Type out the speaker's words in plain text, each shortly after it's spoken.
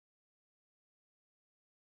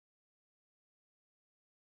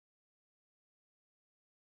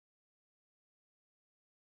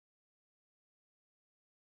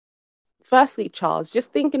firstly, Charles,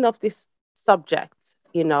 just thinking of this subject,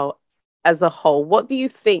 you know, as a whole, what do you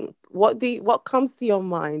think? What comes to your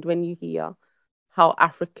mind when you hear how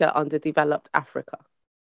Africa underdeveloped Africa?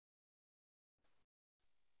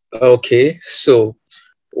 Okay, so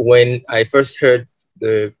when I first heard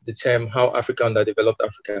the term how Africa underdeveloped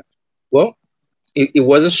Africa, well, it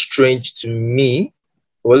wasn't strange to me.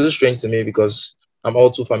 It wasn't strange to me because I'm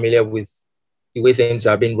all too familiar with the way things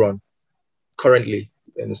are being run currently.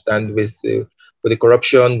 You understand, with the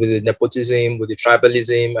corruption, with the nepotism, with the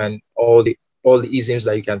tribalism, and all the isms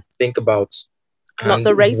that you can think about, Not and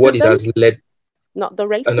the what it racism? has led. Not the No,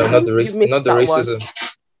 not racism? the You race, missed not the that one. racism,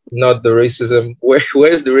 not the racism.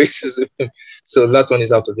 Where's the racism? So that one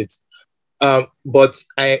is out of it. But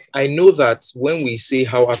I know that when we say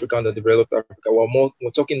how Africa underdeveloped Africa,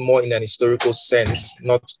 we're talking more in an historical sense,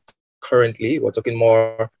 not currently. We're talking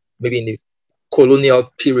more maybe in the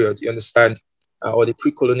colonial period, you understand, or the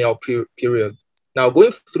pre-colonial period. Now,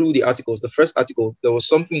 going through the articles, the first article, there was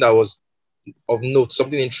something that was of note,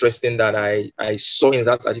 something interesting that I saw in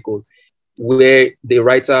that article, where the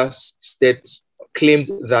writer claimed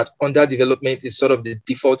that underdevelopment is sort of the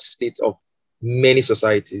default state of many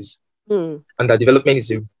societies, Hmm. and that development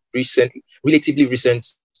is a relatively recent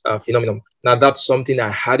phenomenon. Now, that's something I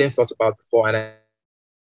hadn't thought about before, and I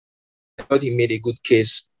thought he made a good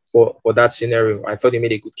case for that scenario. I thought he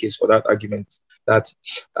made a good case for that argument that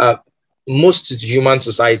uh, most human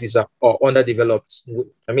societies are underdeveloped.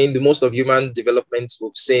 I mean, the most of human development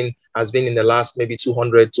we've seen has been in the last maybe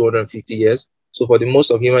 200, 250 years. So for the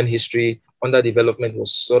most of human history, underdevelopment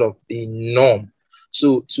was sort of the norm.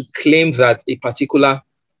 So to claim that a particular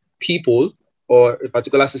people or a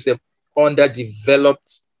particular system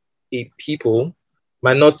underdeveloped a people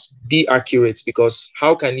might not be accurate, because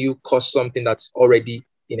how can you cause something that's already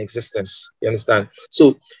in existence? You understand?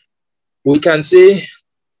 So we can say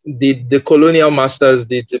the colonial masters,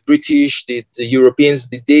 the British, the Europeans,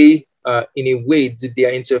 did they, in a way, did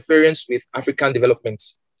their interference with African development,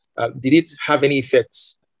 did it have any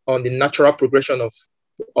effects on the natural progression of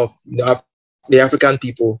the African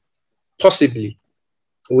people? Possibly.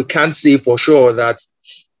 We can't say for sure that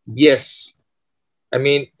yes. I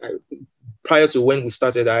mean, prior to when we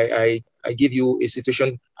started, I give you a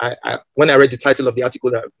situation. When I read the title of the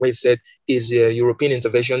article where it said, "Is European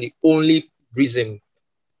intervention reason,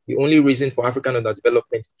 the only reason for African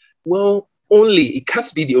underdevelopment?" Well, it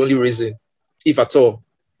can't be the only reason, if at all,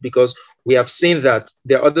 because we have seen that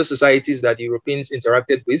there are other societies that Europeans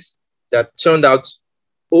interacted with that turned out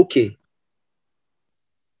okay.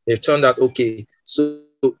 They've turned out okay. So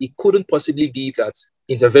it couldn't possibly be that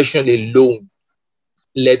intervention alone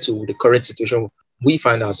led to the current situation we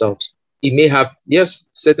find ourselves. It may have, yes,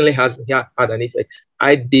 certainly has had an effect.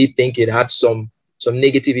 I did think it had some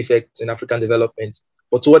negative effects in African development,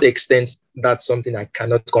 but to what extent, that's something I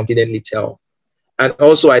cannot confidently tell. And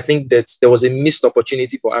also, I think that there was a missed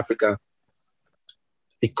opportunity for Africa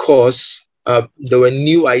because there were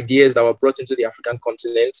new ideas that were brought into the African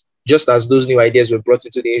continent, just as those new ideas were brought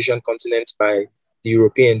into the Asian continent by the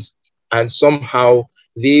Europeans. And somehow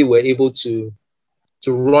they were able to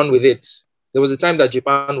run with it. There was a time that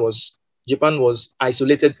Japan was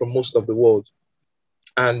isolated from most of the world,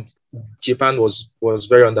 and Japan was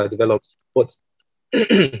very underdeveloped. But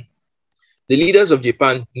the leaders of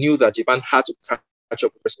Japan knew that Japan had to catch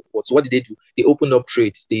up with the rest of the world. So what did they do? They opened up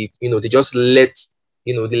trade. They just let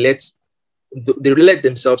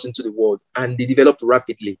themselves into the world, and they developed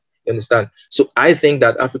rapidly. You understand? So I think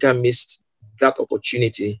that Africa missed that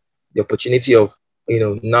opportunity, the opportunity of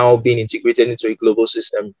now being integrated into a global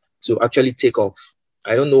system to actually take off.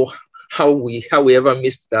 I don't know how we ever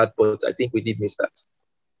missed that, but I think we did miss that.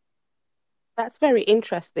 That's very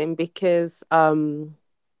interesting because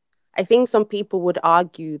I think some people would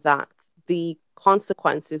argue that the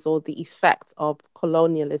consequences or the effects of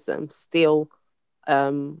colonialism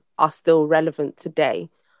are still relevant today.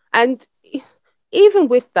 And even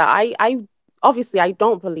with that, I obviously I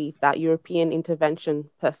don't believe that European intervention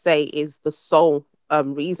per se is the sole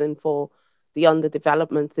reason for the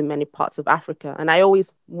underdevelopment in many parts of Africa. And I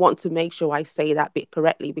always want to make sure I say that bit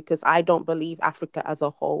correctly because I don't believe Africa as a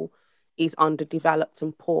whole is underdeveloped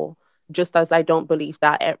and poor, just as I don't believe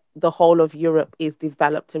that the whole of Europe is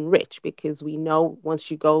developed and rich, because we know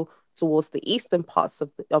once you go towards the eastern parts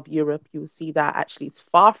of Europe, you will see that actually it's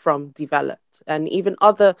far from developed. And even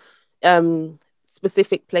other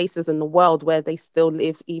specific places in the world where they still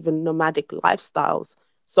live even nomadic lifestyles.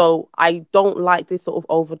 So I don't like this sort of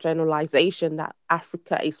overgeneralization that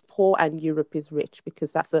Africa is poor and Europe is rich,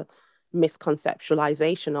 because that's a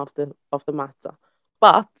misconceptualization of the matter.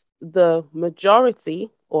 But the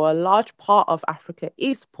majority or a large part of Africa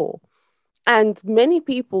is poor. And many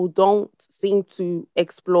people don't seem to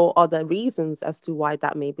explore other reasons as to why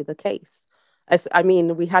that may be the case. As I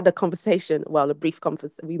mean, we had a conversation, well, a brief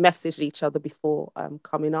conversation. We messaged each other before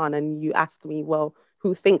coming on, and you asked me, well,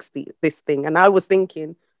 who thinks this thing? And I was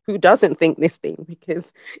thinking, who doesn't think this thing?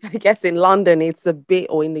 Because I guess in London, it's a bit,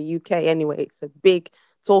 or in the UK anyway, it's a big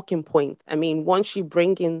talking point. I mean, once you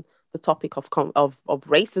bring in the topic of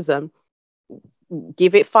racism,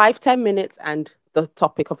 give it 5-10 minutes and the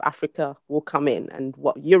topic of Africa will come in, and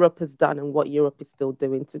what Europe has done and what Europe is still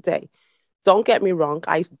doing today. Don't get me wrong,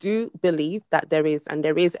 I do believe that there is, and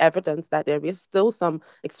there is evidence that there is still some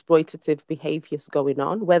exploitative behaviors going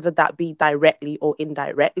on, whether that be directly or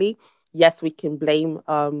indirectly. Yes, we can blame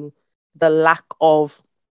the lack of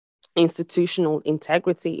institutional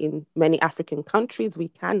integrity in many African countries. We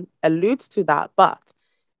can allude to that, but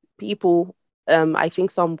people, I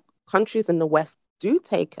think some countries in the West do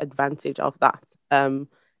take advantage of that,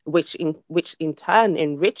 which in turn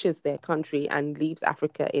enriches their country and leaves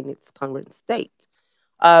Africa in its current state.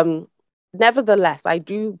 Um, Nevertheless, I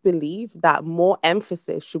do believe that more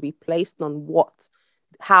emphasis should be placed on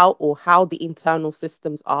how the internal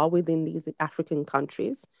systems are within these African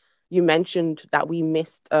countries. You mentioned that we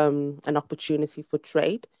missed an opportunity for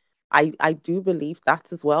trade. I do believe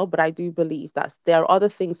that as well, but I do believe that there are other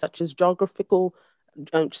things such as geography,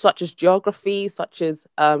 such as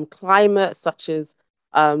climate, such as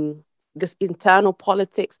um, this internal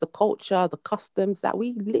politics, the culture, the customs that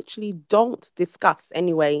we literally don't discuss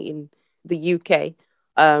anyway in the UK.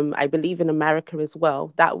 I believe in America as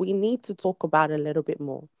well, that we need to talk about a little bit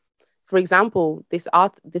more. For example, this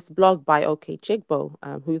blog by OK Chigbo,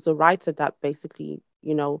 who's a writer that basically,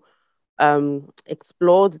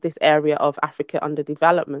 explored this area of Africa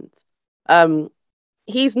underdevelopment. Um,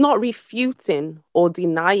 he's not refuting or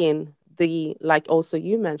denying like also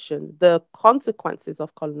you mentioned, the consequences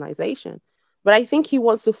of colonization. But I think he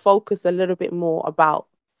wants to focus a little bit more about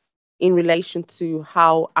in relation to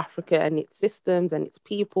how Africa and its systems and its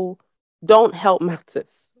people don't help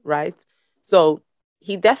matters, right? So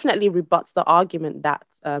he definitely rebuts the argument that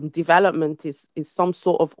development is some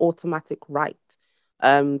sort of automatic right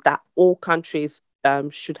that all countries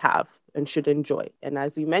should have and should enjoy. And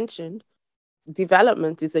as you mentioned,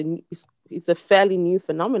 development is a fairly new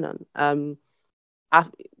phenomenon. Around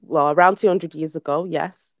 200 years ago,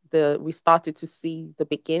 yes, we started to see the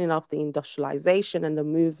beginning of the industrialization and the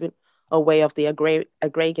movement away of the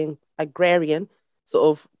agrarian sort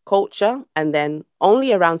of culture. And then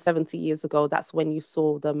only around 70 years ago, that's when you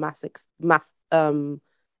saw the mass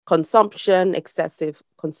consumption, excessive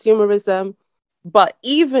consumerism. But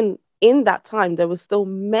even in that time, there were still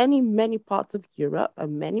many, many parts of Europe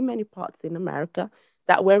and many, many parts in America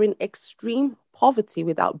that were in extreme poverty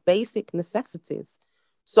without basic necessities.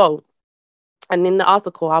 So, and in the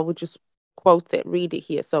article, I would just read it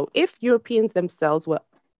here. So, if Europeans themselves were,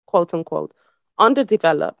 quote unquote,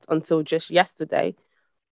 underdeveloped until just yesterday,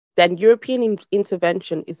 then European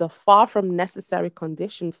intervention is a far from necessary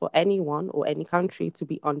condition for anyone or any country to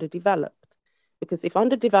be underdeveloped. Because if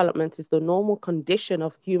underdevelopment is the normal condition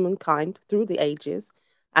of humankind through the ages,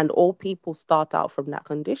 and all people start out from that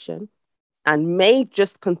condition, and may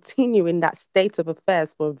just continue in that state of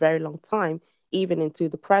affairs for a very long time, even into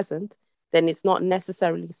the present, then it's not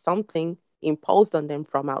necessarily something imposed on them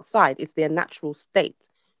from outside. It's their natural state.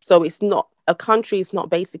 So it's not, a country is not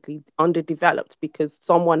basically underdeveloped because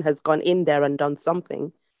someone has gone in there and done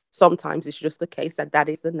something. Sometimes it's just the case that that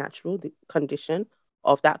is the natural condition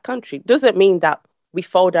of that country. Doesn't mean that we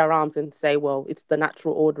fold our arms and say, well, it's the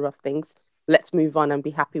natural order of things. Let's move on and be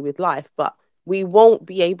happy with life. But we won't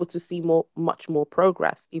be able to see much more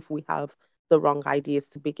progress if we have the wrong ideas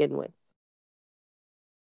to begin with.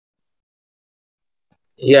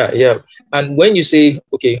 Yeah. And when you say,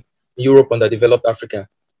 okay, Europe underdeveloped Africa,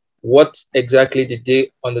 what exactly did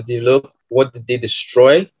they underdevelop? What did they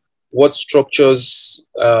destroy? What structures,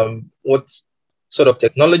 what sort of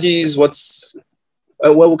technologies,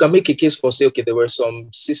 well, we can make a case for, say, okay, there were some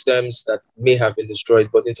systems that may have been destroyed,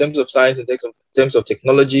 but in terms of science, in terms of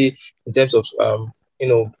technology, in terms of,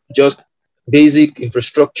 just basic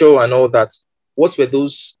infrastructure and all that, what were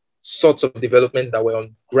those sorts of developments that were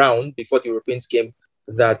on ground before the Europeans came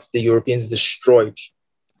that the Europeans destroyed,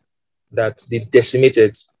 that they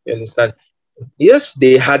decimated? You understand? Yes,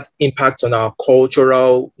 they had impact on our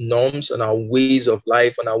cultural norms, on our ways of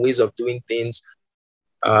life, on our ways of doing things,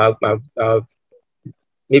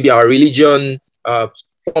 maybe our religion,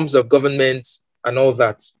 forms of government, and all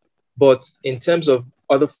that. But in terms of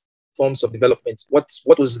other forms of development,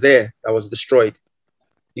 what was there that was destroyed?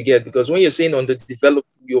 You get, because when you're saying underdeveloped,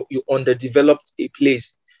 you underdeveloped a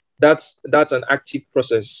place. That's an active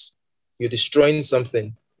process. you're destroying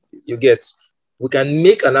something. You get, we can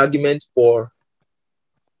make an argument for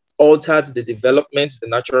altered the development, the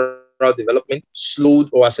natural development, slowed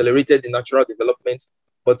or accelerated the natural development.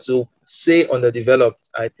 But to say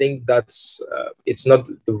underdeveloped, I think that's it's not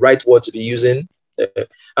the right word to be using.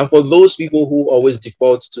 And for those people who always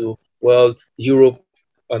default to, well, Europe,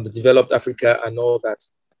 underdeveloped Africa, and all that,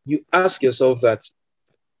 you ask yourself that,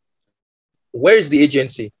 where is the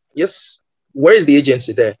agency? Yes, where is the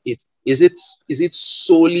agency there? Is it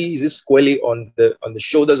squarely on the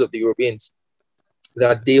shoulders of the Europeans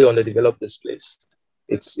that they underdeveloped this place?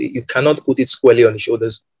 You cannot put it squarely on the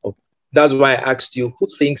shoulders of. That's why I asked you, who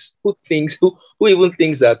even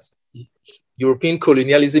thinks that European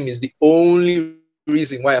colonialism is the only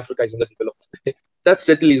reason why Africa is underdeveloped? That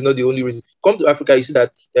certainly is not the only reason. Come to Africa, you see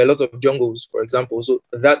that there are a lot of jungles, for example. So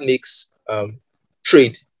that makes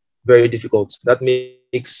trade very difficult. That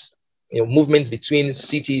makes movements between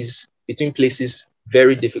cities, between places,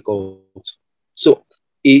 very difficult. So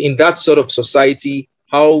in that sort of society,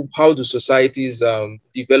 how do societies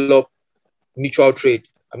develop mutual trade?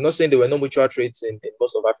 I'm not saying there were no mutual trades in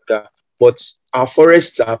most of Africa, but our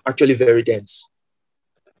forests are actually very dense.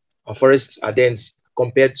 Our forests are dense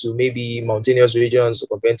compared to maybe mountainous regions,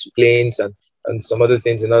 compared to plains and some other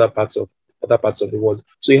things in other parts of the world.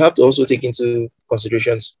 So you have to also take into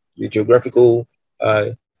considerations the geographical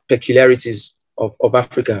peculiarities of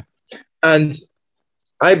Africa. And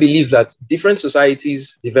I believe that different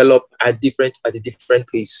societies develop at a different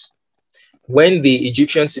pace. When the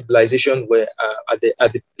Egyptian civilization were at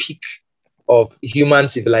the peak of human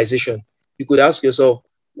civilization, you could ask yourself,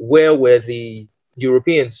 where were the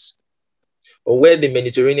Europeans, or where the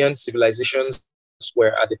Mediterranean civilizations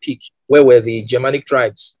were at the peak? Where were the Germanic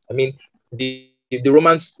tribes? I mean, the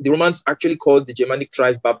Romans actually called the Germanic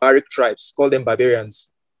tribes barbaric tribes, called them barbarians.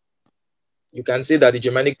 You can say that the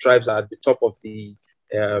Germanic tribes are at the top of the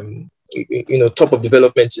top of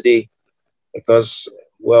development today, because,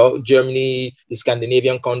 well, Germany, the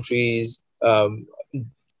Scandinavian countries,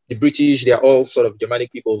 the British, they are all sort of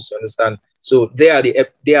Germanic peoples, understand? So they are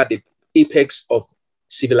the apex of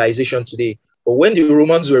civilization today. But when the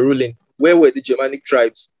Romans were ruling, where were the Germanic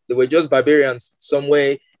tribes? They were just barbarians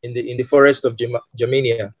somewhere in the forest of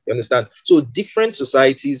Germania, you understand? So different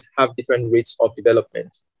societies have different rates of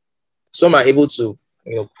development. Some are able to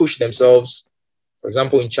push themselves. For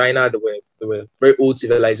example, in China, there were very old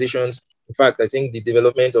civilizations. In fact, I think the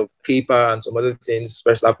development of paper and some other things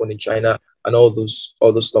first happened in China, and all those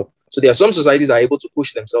stuff. So there are some societies that are able to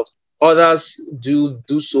push themselves. Others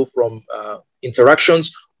do so from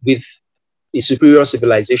interactions with a superior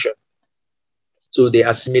civilization. So they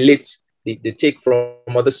assimilate, they take from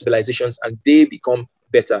other civilizations, and they become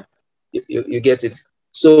better. You get it?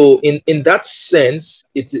 So in that sense,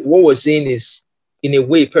 what we're saying is, in a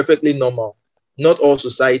way, perfectly normal. Not all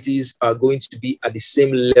societies are going to be at the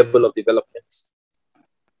same level of development.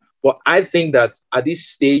 But I think that at this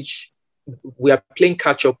stage, we are playing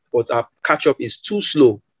catch up, but our catch up is too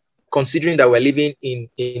slow, considering that we're living in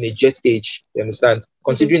a jet age. You understand?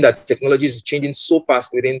 Considering that technology is changing so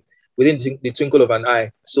fast within the twinkle of an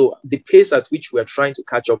eye. So the pace at which we're trying to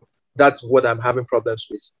catch up, that's what I'm having problems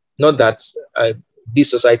with. Not that this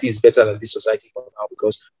society is better than this society for now,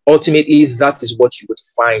 because ultimately that is what you would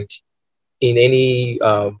find in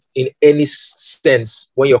any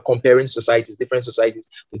sense when you're comparing societies, different societies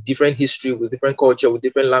with different history, with different culture, with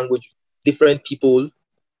different language, different people.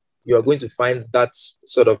 You are going to find that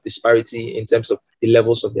sort of disparity in terms of the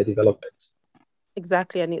levels of their development.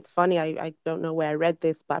 Exactly. And it's funny, I don't know where I read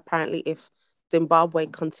this, but apparently if Zimbabwe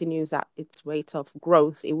continues at its rate of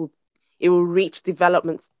growth, it will reach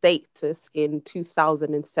development status in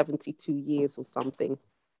 2072 years or something.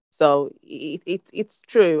 So it's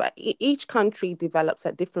true. Each country develops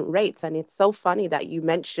at different rates. And it's so funny that you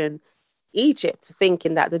mentioned Egypt,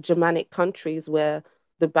 thinking that the Germanic countries were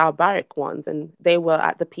the barbaric ones and they were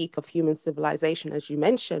at the peak of human civilization, as you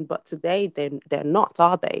mentioned. But today they're not,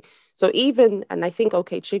 are they? So even, and I think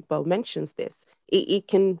OK Chigbo mentions this, it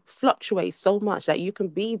can fluctuate so much that you can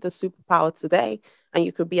be the superpower today and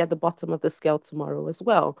you could be at the bottom of the scale tomorrow as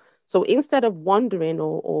well. So instead of wondering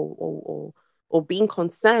or being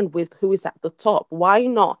concerned with who is at the top, why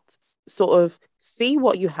not sort of see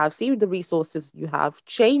what you have, see the resources you have,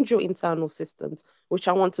 change your internal systems, which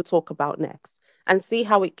I want to talk about next, and see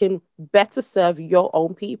how it can better serve your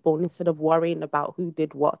own people instead of worrying about who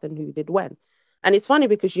did what and who did when. And it's funny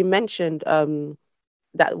because you mentioned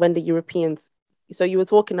that when the Europeans, so you were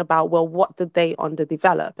talking about, well, what did they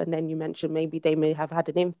underdevelop? And then you mentioned maybe they may have had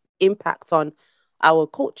an impact on our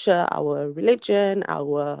culture, our religion,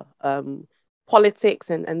 our politics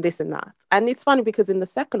and this and that. And it's funny because in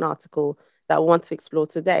the second article that I want to explore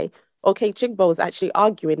today, okay, Chigbo is actually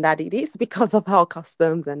arguing that it is because of our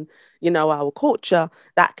customs and, our culture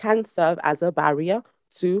that can serve as a barrier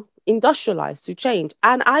to industrialize, to change.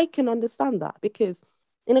 And I can understand that because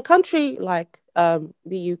in a country like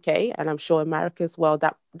the UK, and I'm sure America as well,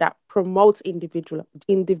 that promotes the individual,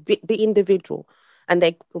 and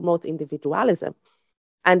they promote individualism,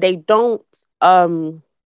 and they don't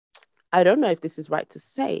I don't know if this is right to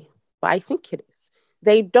say, but I think it is.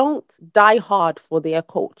 They don't die hard for their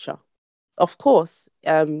culture. Of course,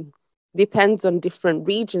 depends on different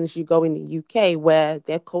regions you go in the UK where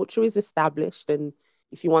their culture is established. And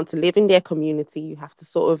if you want to live in their community, you have to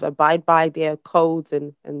sort of abide by their codes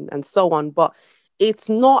and so on. But it's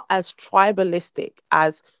not as tribalistic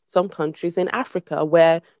as some countries in Africa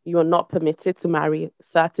where you are not permitted to marry a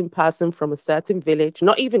certain person from a certain village,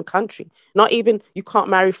 not even country, not even you can't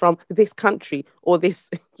marry from this country or this,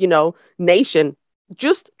 nation,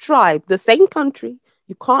 just tribe, the same country.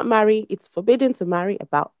 You can't marry, it's forbidden to marry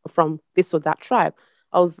about from this or that tribe.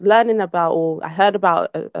 I was learning about, or I heard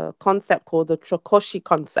about a concept called the Trokoshi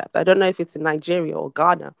concept. I don't know if it's in Nigeria or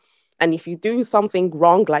Ghana. And if you do something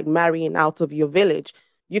wrong, like marrying out of your village,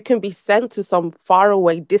 you can be sent to some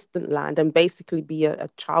faraway distant land and basically be a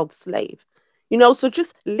child slave. So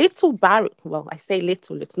just little barrier. Well, I say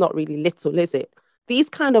little, it's not really little, is it? These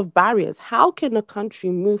kind of barriers, how can a country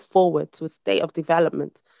move forward to a state of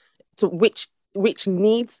development to which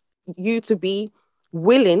needs you to be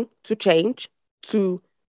willing to change, to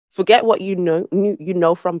forget what you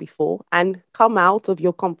know from before, and come out of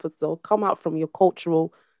your comfort zone, come out from your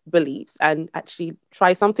cultural beliefs, and actually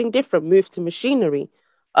try something different, move to machinery,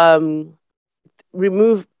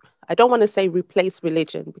 remove, I don't want to say replace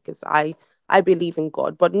religion because I believe in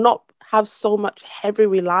God, but not have so much heavy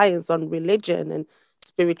reliance on religion and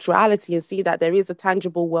spirituality, and see that there is a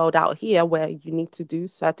tangible world out here where you need to do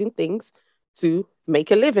certain things to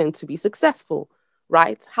make a living, to be successful,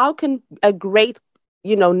 right? How can a great,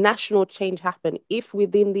 national change happen if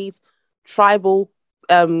within these tribal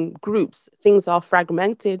groups things are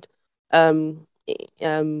fragmented um,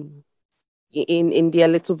 in their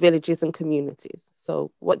little villages and communities?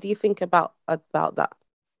 So, what do you think about that?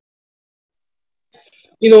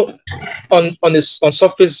 On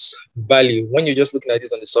surface value, when you're just looking at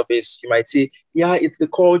it on the surface, you might say, yeah, it's the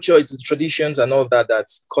culture, it's the traditions and all that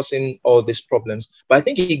that's causing all these problems. But I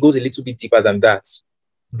think it goes a little bit deeper than that,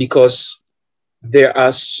 because there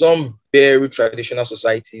are some very traditional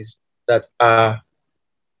societies that are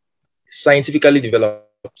scientifically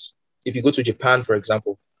developed. If you go to Japan, for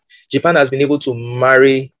example, Japan has been able to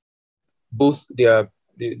marry both their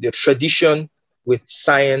tradition with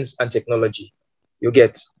science and technology. You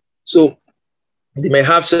get. So they may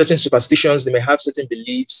have certain superstitions, they may have certain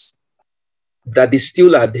beliefs that they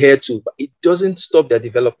still adhere to, but it doesn't stop their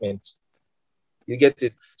development. You get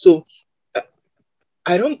it? So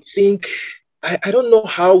I don't think, I don't know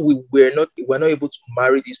how we're not able to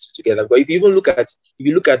marry these two together. But if you look at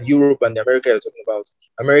Europe and America you're talking about,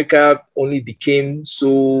 America only became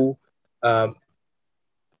so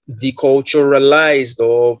deculturalized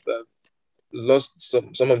or lost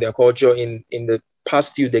some of their culture in the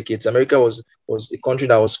past few decades. America was a country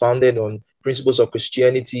that was founded on principles of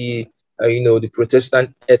Christianity, the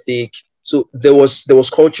Protestant ethic. So there was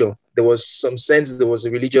culture, there was some sense, there was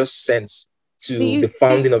a religious sense to the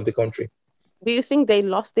founding of the country. Do you think they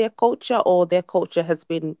lost their culture, or their culture has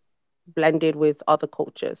been blended with other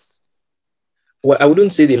cultures? Well, I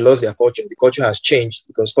wouldn't say they lost their culture. The culture has changed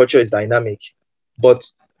because culture is dynamic.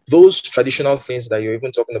 But those traditional things that you're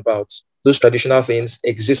even talking about, those traditional things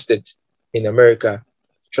existed in America.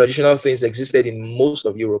 Traditional things existed in most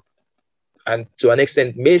of Europe, and to an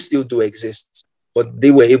extent may still do exist, but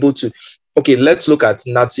they were able to. Okay, let's look at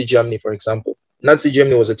Nazi Germany, for example. Nazi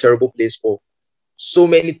Germany was a terrible place for so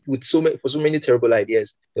many terrible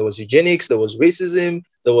ideas. There was eugenics, there was racism,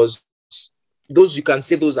 there was those, you can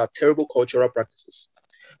say those are terrible cultural practices.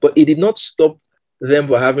 But it did not stop them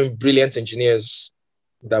from having brilliant engineers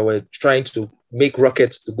that were trying to make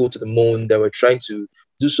rockets to go to the moon, that were trying to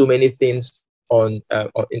do so many things on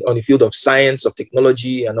the field of science, of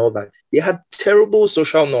technology, and all that. They had terrible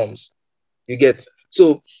social norms. You get.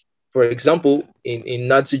 So, for example, in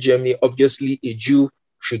Nazi Germany, obviously a Jew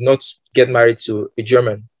should not get married to a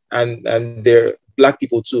German, and they're Black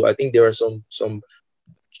people too. I think there are some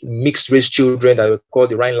mixed race children that were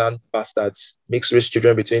called the Rhineland bastards, mixed race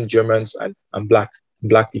children between Germans and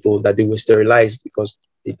black people, that they were sterilized because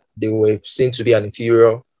they were seen to be an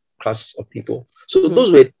inferior class of people. So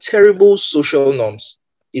those were terrible social norms.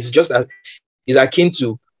 It's just as is akin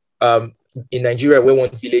to in Nigeria, where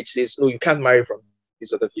one village says, "Oh, you can't marry from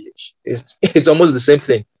this other village." It's almost the same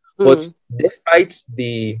thing. But Mm. despite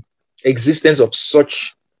the existence of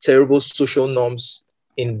such terrible social norms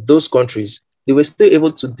in those countries, they were still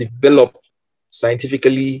able to develop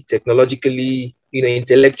scientifically, technologically,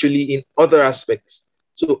 intellectually in other aspects.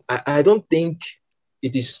 So I don't think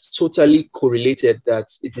it is totally correlated that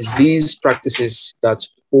it is these practices that's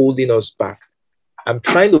holding us back. I'm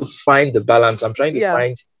trying to find the balance. I'm trying to Yeah.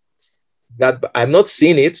 find that. I'm not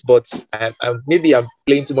seeing it, but maybe I'm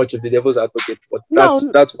playing too much of the devil's advocate. But No,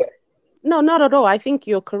 that's what. no, not at all. I think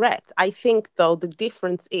you're correct. I think, though, the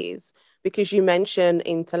difference is because you mentioned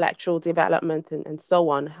intellectual development and so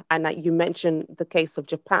on, and that you mentioned the case of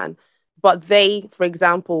Japan, but they, for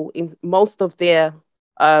example, in most of their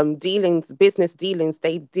dealings, business dealings,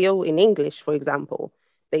 they deal in English, for example.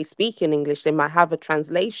 They speak in English. They might have a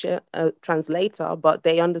translator, but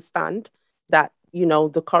they understand that,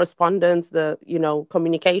 the correspondence, the,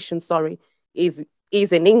 communication, sorry, is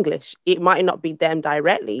in English. It might not be them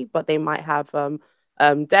directly, but they might have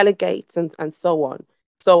delegates and so on.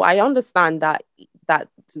 So I understand that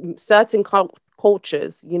certain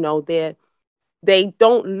cultures, they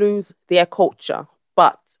don't lose their culture,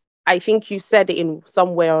 but I think you said it in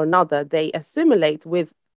some way or another. They assimilate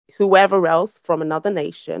with whoever else from another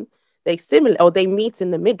nation. They simulate or they meet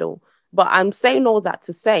in the middle. But I'm saying all that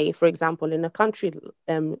to say, for example, in a country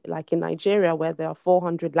like in Nigeria, where there are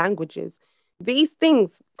 400 languages, these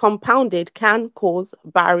things compounded can cause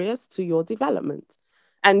barriers to your development.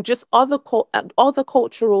 And just other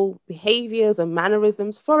cultural behaviors and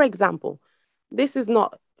mannerisms. For example, this is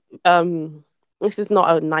not um,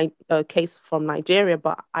 a case from Nigeria,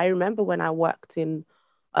 but I remember when I worked in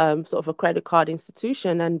sort of a credit card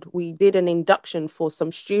institution, and we did an induction for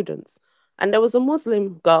some students. And there was a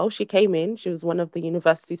Muslim girl. She came in. She was one of the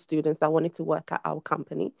university students that wanted to work at our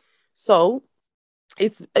company. So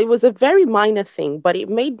it was a very minor thing, but it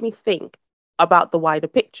made me think about the wider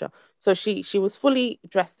picture. So she was fully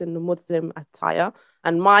dressed in the Muslim attire,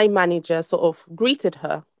 and my manager sort of greeted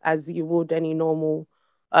her as you would any normal,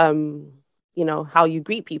 um, how you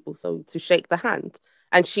greet people, so to shake the hand.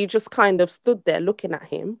 And she just kind of stood there looking at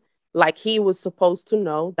him like he was supposed to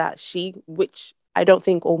know that which I don't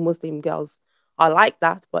think all Muslim girls are like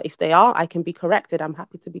that, but if they are, I can be corrected. I'm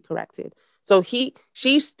happy to be corrected. So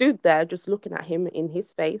she stood there just looking at him in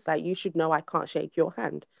his face, like, you should know I can't shake your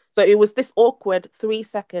hand. So it was this awkward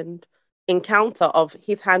 3-second encounter of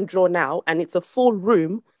his hand drawn out, and it's a full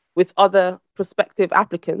room with other prospective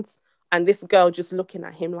applicants, and this girl just looking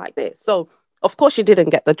at him like this. So of course she didn't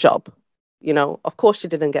get the job. Of course she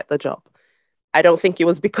didn't get the job. I don't think it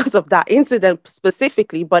was because of that incident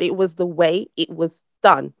specifically, but it was the way it was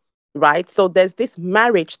done, right? So there's this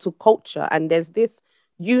marriage to culture, and there's this,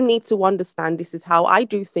 you need to understand this is how I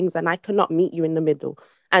do things, and I cannot meet you in the middle.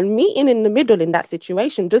 And meeting in the middle in that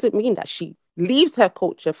situation doesn't mean that she leaves her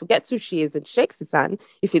culture, forgets who she is, and shakes his hand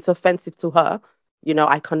if it's offensive to her.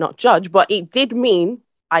 I cannot judge, but it did mean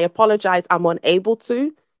I apologize, I'm unable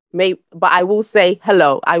to. But I will say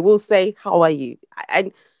hello. I will say, how are you?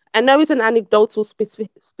 I know it's an anecdotal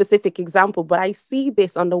specific example, but I see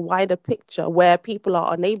this on the wider picture where people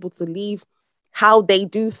are unable to leave how they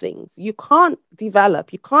do things. You can't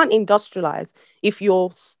develop, you can't industrialize if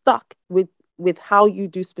you're stuck with how you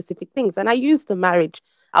do specific things. And I use the marriage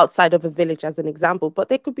outside of a village as an example, but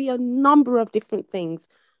there could be a number of different things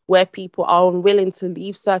where people are unwilling to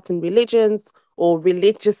leave certain religions or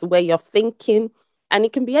religious way of thinking. And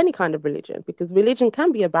it can be any kind of religion, because religion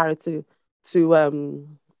can be a barrier to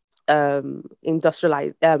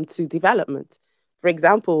industrialize to development. For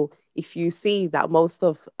example, if you see that most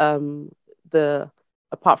of the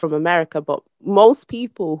apart from America, but most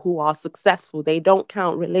people who are successful, they don't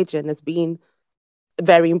count religion as being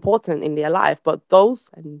very important in their life. But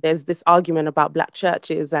and there's this argument about black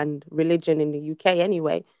churches and religion in the UK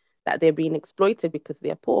anyway, that they're being exploited because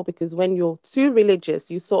they're poor. Because when you're too religious,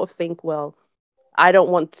 you sort of think, well, I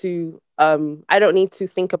don't need to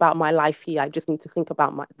think about my life here. I just need to think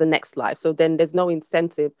about the next life. So then there's no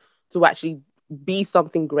incentive to actually be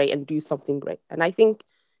something great and do something great. And I think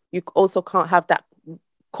you also can't have that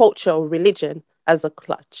culture or religion as a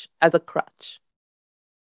crutch.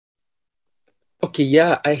 Okay,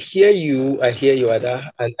 yeah, I hear you,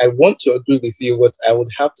 Ada, and I want to agree with you, but I would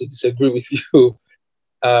have to disagree with you.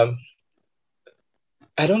 Um,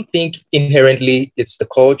 I don't think inherently it's the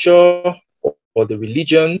culture or the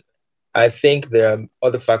religion. I think there are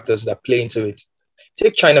other factors that play into it.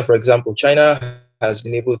 Take China, for example. China has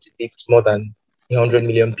been able to lift more than 100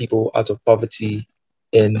 million people out of poverty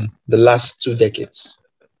in the last 2 decades.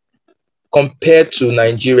 Compared to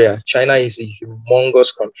Nigeria, China is a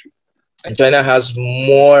humongous country. And China has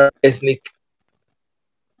more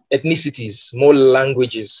ethnicities, more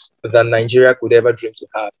languages than Nigeria could ever dream to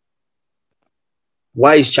have.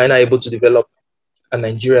 Why is China able to develop and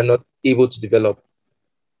Nigeria not able to develop?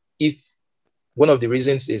 If one of the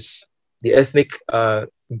reasons is the ethnic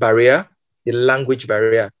barrier, the language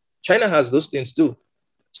barrier. China has those things too.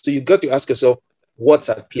 So you got to ask yourself, what's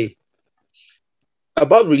at play?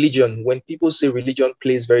 About religion, when people say religion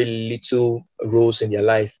plays very little roles in their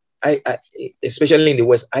life, I especially in the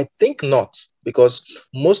West, I think not, because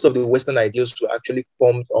most of the Western ideals were actually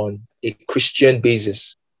formed on a Christian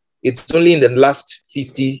basis. It's only in the last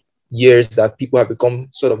 50 years that people have become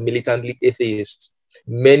sort of militantly atheists.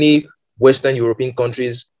 Many Western European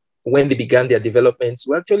countries, when they began their developments,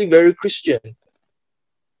 were actually very Christian.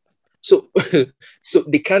 So, so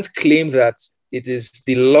they can't claim that it is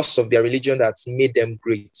the loss of their religion that's made them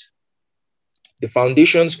great. The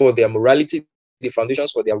foundations for their morality, the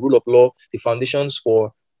foundations for their rule of law, the foundations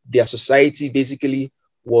for their society basically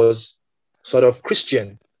was sort of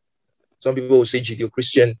Christian. Some people will say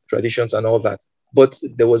Judeo-Christian traditions and all that. But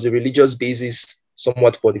there was a religious basis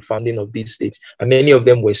somewhat for the founding of these states. And many of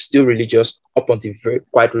them were still religious up until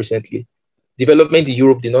quite recently. Development in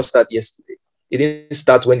Europe did not start yesterday. It didn't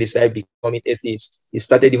start when they started becoming atheists. It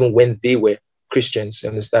started even when they were Christians, you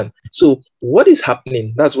understand? So what is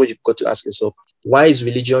happening? That's what you've got to ask yourself. Why is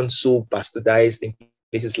religion so bastardized in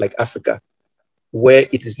places like Africa, where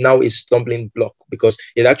it is now a stumbling block? Because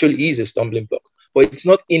it actually is a stumbling block. But it's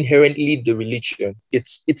not inherently the religion.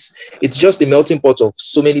 It's just a melting pot of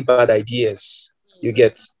so many bad ideas you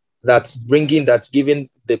get that's giving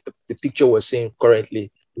the picture we're seeing currently,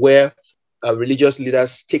 where religious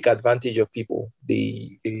leaders take advantage of people.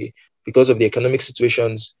 Because of the economic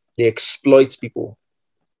situations, they exploit people.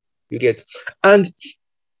 You get, and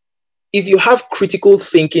if you have critical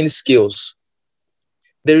thinking skills,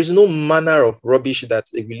 there is no manner of rubbish that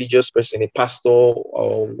a religious person, a pastor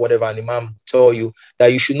or whatever, an imam tell you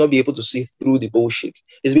that you should not be able to see through the bullshit.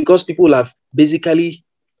 It's because people have basically,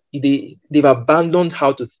 they've abandoned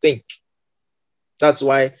how to think. That's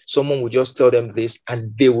why someone will just tell them this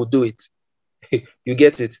and they will do it. You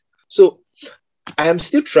get it? So I am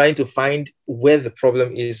still trying to find where the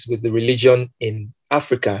problem is with the religion in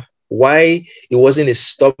Africa, why it wasn't a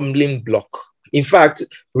stumbling block. In fact,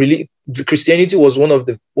 really, Christianity was one of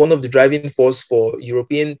the driving force for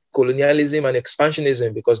European colonialism and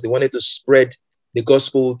expansionism, because they wanted to spread the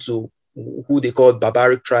gospel to who they called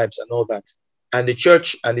barbaric tribes and all that. And the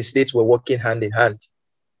church and the states were working hand in hand.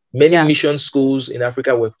 Many mission schools in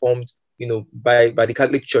Africa were formed, by the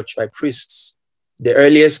Catholic Church, by priests. The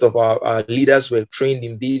earliest of our leaders were trained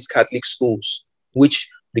in these Catholic schools, which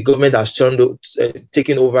the government has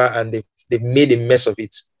taken over, and they've made a mess of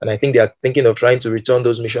it. And I think they are thinking of trying to return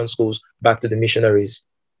those mission schools back to the missionaries.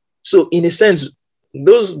 So in a sense,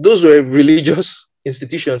 those were religious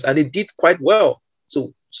institutions, and they did quite well.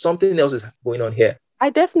 So something else is going on here.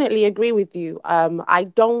 I definitely agree with you.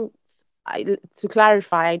 To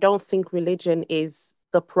clarify, I don't think religion is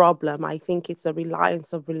the problem. I think it's a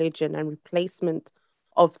reliance of religion and replacement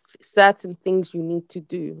of certain things you need to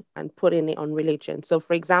do and putting it on religion. So,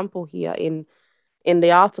 for example, here in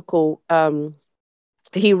the article,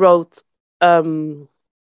 he wrote,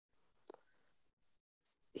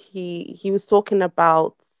 he was talking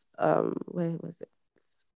about, where was it?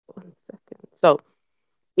 1 second. So,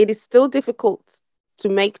 it is still difficult to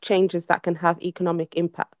make changes that can have economic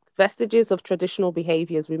impact. Vestiges of traditional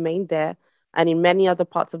behaviors remain there and in many other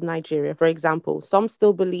parts of Nigeria. For example, some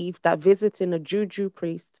still believe that visiting a juju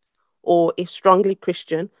priest or a strongly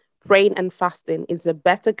Christian, praying and fasting is a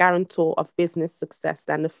better guarantor of business success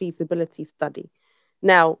than a feasibility study.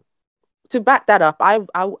 Now, to back that up, I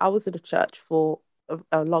was at a church for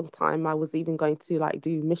a long time. I was even going to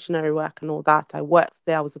do missionary work and all that. I worked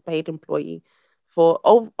there. I was a paid employee for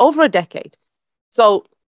over a decade. So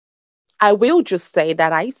I will just say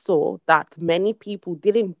that I saw that many people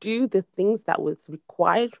didn't do the things that was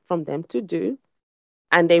required from them to do,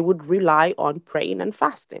 and they would rely on praying and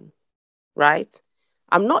fasting, right?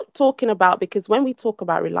 I'm not talking about, because when we talk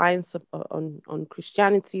about reliance on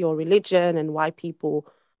Christianity or religion and why people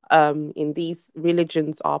in these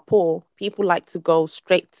religions are poor, people like to go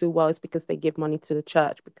straight to, well, it's because they give money to the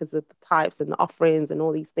church because of the tithes and the offerings and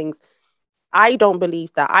all these things. I don't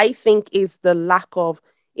believe that. I think is the lack of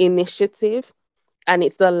initiative, and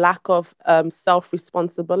it's the lack of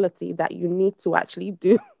self-responsibility that you need to actually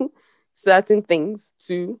do certain things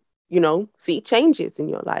to, see changes in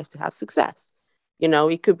your life, to have success.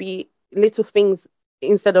 It could be little things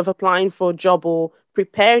instead of applying for a job or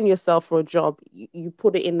preparing yourself for a job, you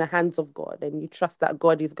put it in the hands of God and you trust that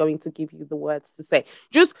God is going to give you the words to say.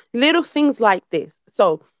 Just little things like this.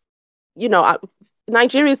 So,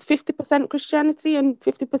 Nigeria is 50% Christianity and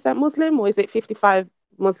 50% Muslim, or is it 55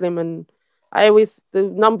 Muslim? And the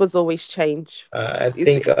numbers always change. I Is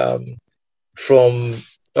think it? from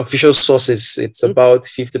official sources, it's about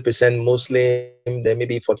 50% Muslim, then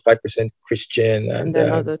maybe 45% Christian, And and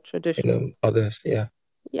then other traditional. others. Yeah.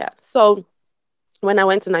 Yeah. So when I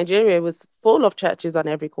went to Nigeria, it was full of churches on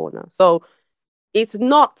every corner. So it's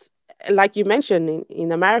not like you mentioned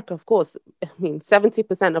in America, of course. I mean,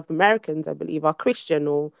 70% of Americans, I believe, are Christian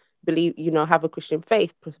or believe, have a Christian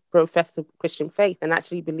faith, profess a Christian faith, and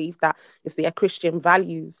actually believe that it's their Christian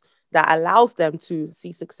values that allows them to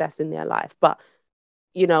see success in their life. But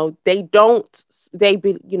they don't,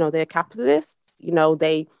 they're capitalists,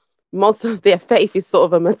 most of their faith is sort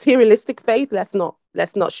of a materialistic faith. Let's not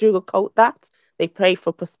sugarcoat that. They pray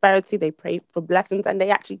for prosperity, they pray for blessings, and they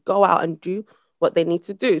actually go out and do what they need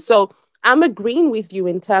to do. So I'm agreeing with you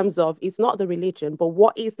in terms of it's not the religion, but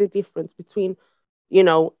what is the difference between,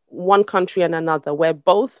 one country and another, where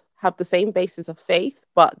both have the same basis of faith,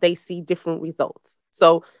 but they see different results.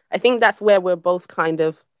 So I think that's where we're both kind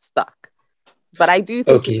of stuck. But I do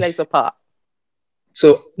think it Okay. plays a part.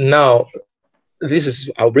 So now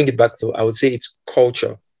I'll bring it back to, I would say it's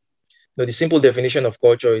culture. Now, the simple definition of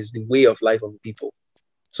culture is the way of life of people.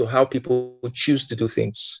 So how people choose to do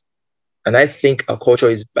things. And I think our culture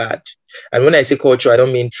is bad. And when I say culture, I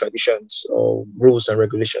don't mean traditions or rules and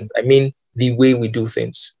regulations. I mean the way we do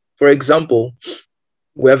things. For example,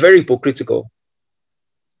 we're very hypocritical,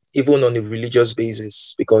 even on a religious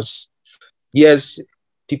basis, because yes,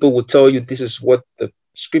 people will tell you this is what the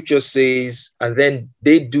scripture says, and then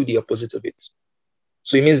they do the opposite of it.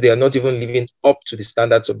 So it means they are not even living up to the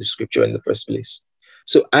standards of the scripture in the first place.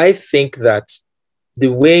 So I think that the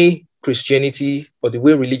way Christianity or the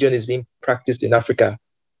way religion is being practiced in Africa,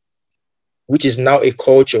 which is now a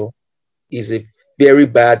culture, is a very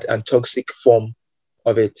bad and toxic form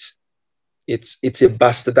of it. It's a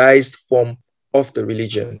bastardized form of the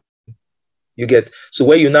religion. You get, so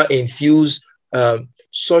where you now infuse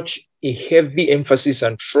such a heavy emphasis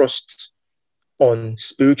and trust on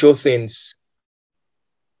spiritual things,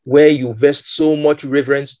 where you vest so much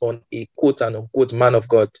reverence on a quote and unquote man of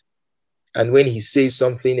God. And when he says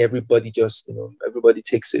something, everybody everybody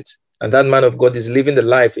takes it. And that man of God is living the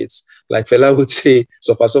life. It's like Fela would say,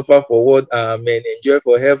 suffer for what? Amen. Enjoy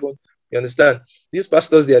for heaven. You understand? These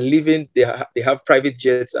pastors, they are living, they have private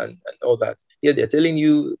jets and all that. Yeah, they're telling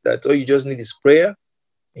you that all you just need is prayer.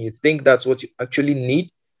 And you think that's what you actually need.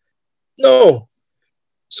 No.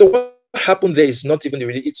 So what happened there is not even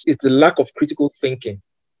it's the lack of critical thinking.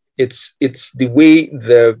 It's the way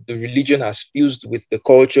the religion has fused with the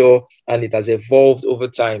culture and it has evolved over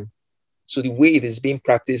time. So the way it is being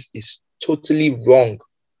practiced is totally wrong.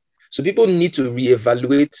 So people need to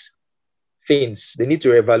reevaluate things. They need to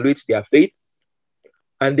reevaluate their faith,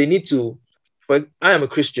 and they need to, I am a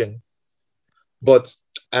Christian, but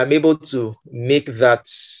I'm able to make that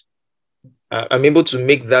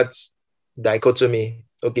dichotomy.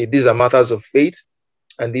 Okay, these are matters of faith,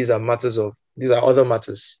 and these are other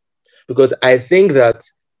matters. Because I think that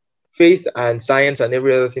faith and science and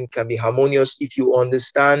every other thing can be harmonious if you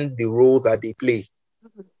understand the role that they play.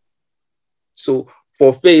 So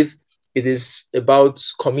for faith, it is about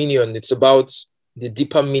communion. It's about the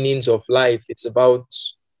deeper meanings of life. It's about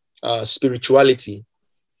spirituality.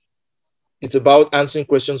 It's about answering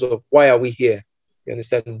questions of why are we here? You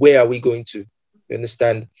understand? Where are we going to? You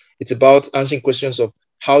understand? It's about answering questions of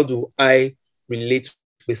how do I relate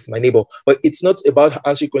with my neighbor? But it's not about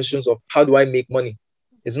answering questions of how do I make money?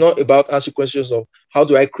 It's not about answering questions of how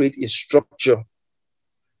do I create a structure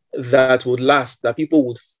that would last, that people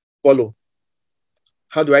would follow?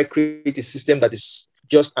 How do I create a system that is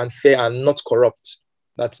just and fair and not corrupt,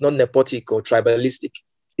 that's not nepotic or tribalistic?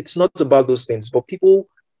 It's not about those things, but people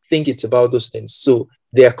think it's about those things. So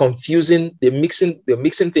they are confusing, they're mixing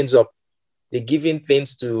things up. They're giving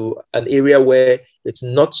things to an area where it's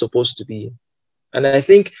not supposed to be. And I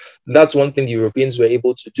think that's one thing the Europeans were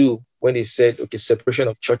able to do when they said, okay, separation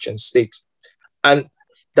of church and state. And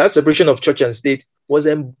that separation of church and state was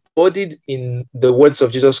embodied in the words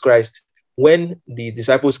of Jesus Christ when the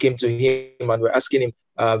disciples came to him and were asking him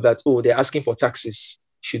they're asking for taxes.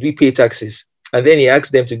 Should we pay taxes? And then he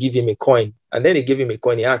asked them to give him a coin. And then he gave him a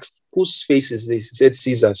coin. He asked, whose face is this? He said,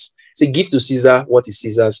 Caesar's. He said, give to Caesar what is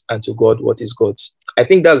Caesar's and to God what is God's. I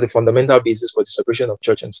think that's the fundamental basis for the separation of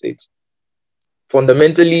church and state.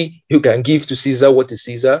 Fundamentally, you can give to Caesar what is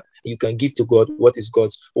Caesar, you can give to God what is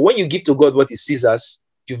God's. But when you give to God what is Caesar's,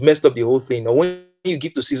 you've messed up the whole thing. Or when you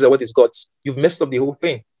give to Caesar what is God's, you've messed up the whole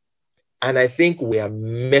thing. And I think we are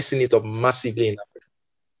messing it up massively in Africa.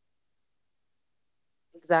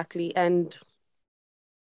 Exactly. And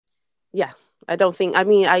yeah, I don't think, I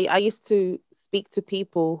mean, I used to speak to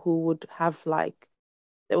people who would have like,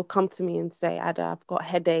 they would come to me and say, Ada, I've got a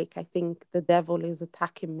headache. I think the devil is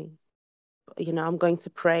attacking me. You know, I'm going to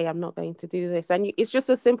pray. I'm not going to do this. And it's just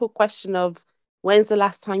a simple question of, when's the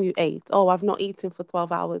last time you ate? Oh, I've not eaten for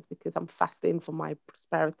 12 hours because I'm fasting for my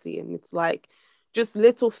prosperity. And it's like just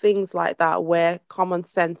little things like that where common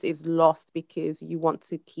sense is lost because you want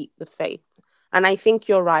to keep the faith. And I think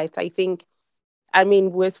you're right. I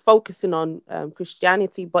mean, we're focusing on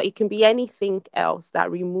Christianity, but it can be anything else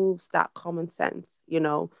that removes that common sense, you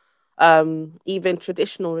know, even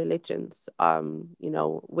traditional religions, you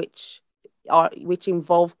know, which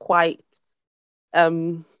involve quite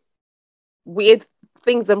um, weird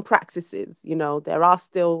things and practices. You know, there are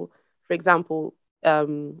still, for example,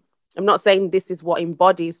 I'm not saying this is what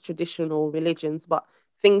embodies traditional religions, but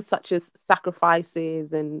things such as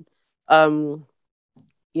sacrifices and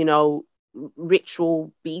you know,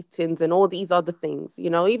 ritual beatings and all these other things, you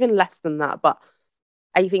know, even less than that. But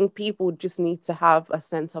I think people just need to have a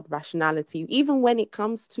sense of rationality. Even when it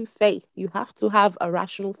comes to faith, you have to have a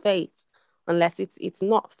rational faith, unless it's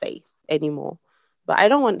not faith anymore. But I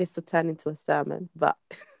don't want this to turn into a sermon. But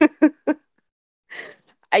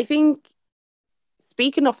I think,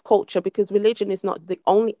 speaking of culture, because religion is not the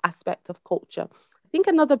only aspect of culture, I think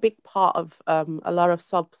another big part of a lot of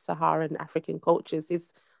sub-Saharan African cultures is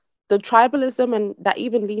the tribalism, and that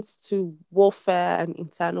even leads to warfare and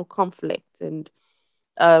internal conflict, and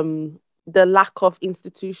the lack of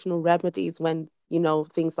institutional remedies when, you know,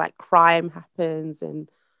 things like crime happens, and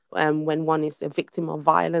when one is a victim of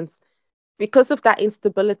violence. Because of that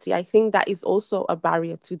instability, I think that is also a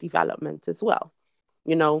barrier to development as well.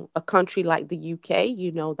 You know, a country like the UK,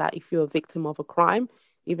 you know, that if you're a victim of a crime,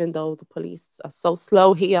 even though the police are so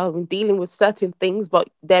slow here in dealing with certain things, but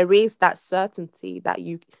there is that certainty that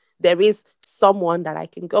there is someone that I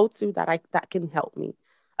can go to that can help me.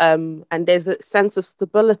 And there's a sense of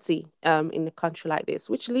stability in a country like this,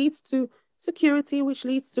 which leads to security, which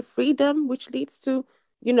leads to freedom, which leads to,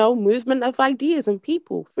 you know, movement of ideas and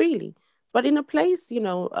people freely. But in a place, you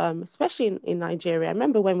know, especially in Nigeria, I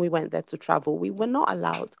remember when we went there to travel, we were not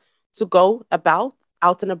allowed to go about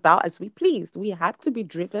out and about as we pleased. We had to be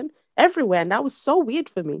driven everywhere. And that was so weird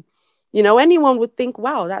for me. You know, anyone would think,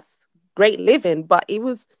 wow, that's great living. But it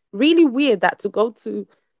was really weird that to go to,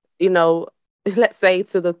 you know, let's say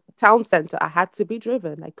to the town center, I had to be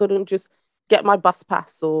driven. I couldn't just get my bus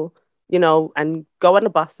pass or, you know, and go on a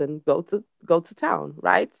bus and go to town,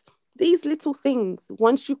 right? These little things,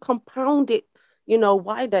 once you compound it, you know,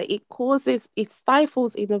 wider, it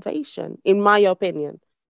stifles innovation, in my opinion.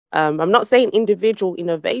 I'm not saying individual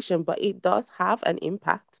innovation, but it does have an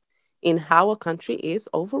impact in how a country is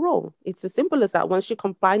overall. It's as simple as that. Once you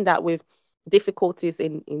combine that with difficulties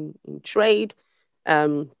in trade,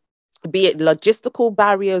 be it logistical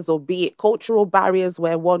barriers or be it cultural barriers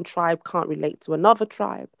where one tribe can't relate to another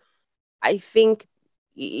tribe, I think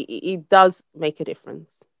it does make a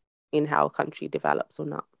difference in how a country develops or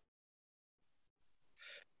not.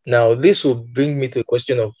 Now, this will bring me to the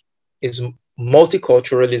question of, is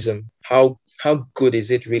multiculturalism, how good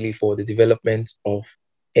is it really for the development of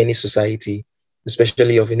any society,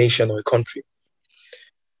 especially of a nation or a country?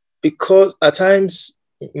 Because at times,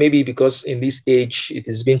 maybe because in this age it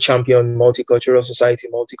has been championed multicultural society,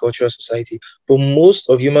 but most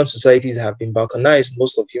of human societies have been balkanized.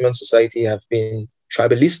 Most of human society have been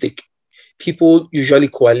tribalistic. People usually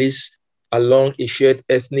coalesce along a shared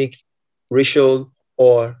ethnic, racial,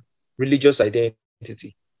 or religious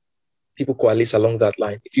identity. People coalesce along that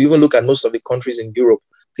line. If you even look at most of the countries in Europe,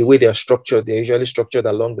 the way they are structured, they're usually structured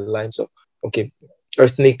along the lines of, okay,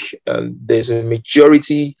 ethnic, there's a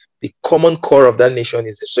majority, the common core of that nation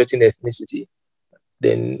is a certain ethnicity.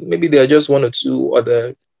 Then maybe there are just one or two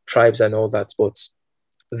other tribes and all that, but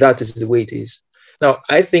that is the way it is. Now,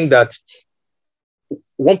 I think that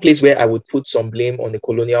one place where I would put some blame on the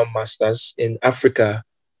colonial masters in Africa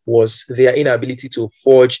was their inability to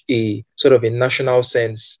forge a sort of a national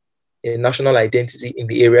sense, a national identity in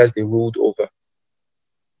the areas they ruled over.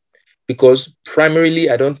 Because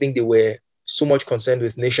primarily, I don't think they were so much concerned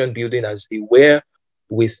with nation building as they were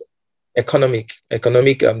with the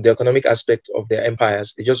economic aspect of their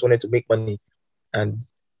empires. They just wanted to make money. And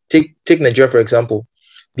take Nigeria, for example.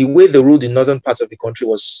 The way they ruled the northern part of the country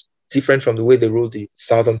was different from the way they ruled the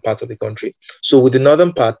southern part of the country. So with the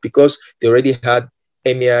northern part, because they already had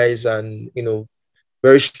emirs and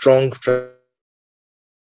very strong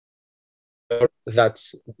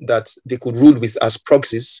that they could rule with as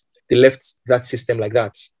proxies, they left that system like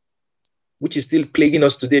that, which is still plaguing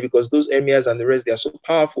us today because those emirs and the rest, they are so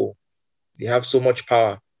powerful. They have so much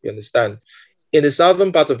power. You understand? In the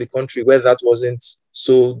southern part of the country where that wasn't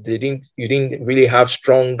so, you didn't really have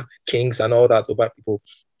strong kings and all that over people.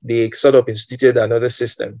 They sort of instituted another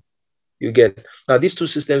system. You get now these two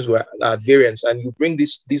systems were at variance, and you bring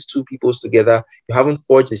these two peoples together. You haven't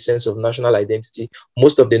forged a sense of national identity.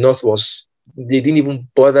 Most of the North they didn't even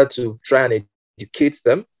bother to try and educate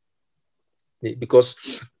them because,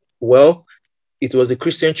 well, it was the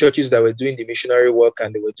Christian churches that were doing the missionary work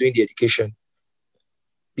and they were doing the education.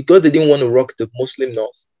 Because they didn't want to rock the Muslim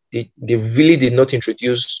North, they really did not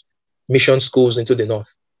introduce mission schools into the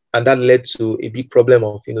North. And that led to a big problem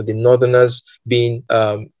of, the Northerners being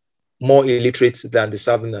more illiterate than the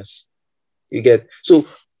Southerners. You get? So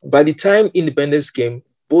by the time independence came,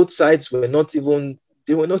 both sides were not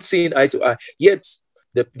seeing eye to eye. Yet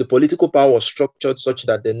the political power was structured such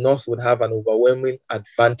that the North would have an overwhelming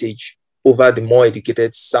advantage over the more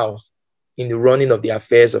educated South in the running of the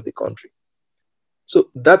affairs of the country. So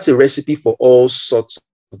that's a recipe for all sorts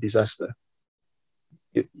of disaster.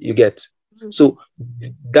 You get? So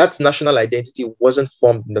that national identity wasn't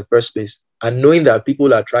formed in the first place. And knowing that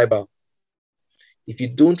people are tribal, if you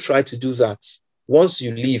don't try to do that, once the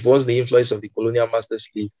influence of the colonial masters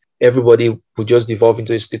leave, everybody will just devolve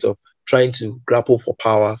into a state of trying to grapple for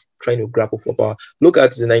power. Look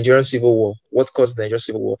at the Nigerian Civil War. What caused the Nigerian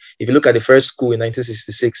Civil War? If you look at the first coup in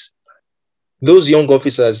 1966, those young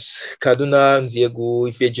officers, Kaduna, Nziegu,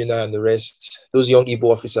 Ifejina, and the rest, those young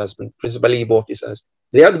Igbo officers, principally Igbo officers,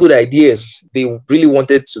 they had good ideas. They really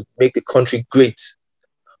wanted to make the country great.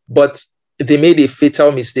 But they made a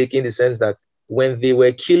fatal mistake in the sense that when they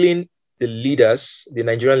were killing the leaders, the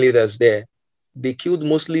Nigerian leaders there, they killed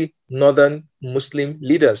mostly northern Muslim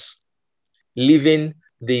leaders, leaving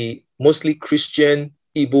the mostly Christian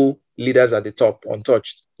Igbo leaders at the top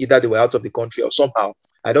untouched. Either they were out of the country or somehow.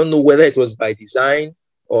 I don't know whether it was by design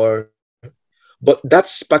but that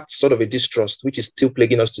sparked sort of a distrust, which is still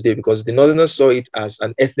plaguing us today because the Northerners saw it as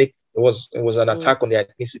an ethnic, it was an attack on their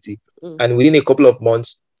ethnicity. And within a couple of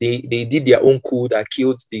months, they did their own coup that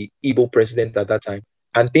killed the Igbo president at that time.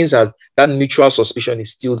 And that mutual suspicion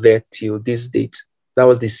is still there till this date. That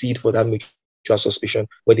was the seed for that mutual suspicion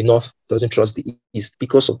where the North doesn't trust the East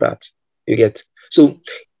because of that. You get? So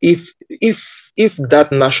if that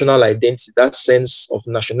national identity, that sense of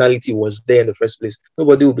nationality was there in the first place,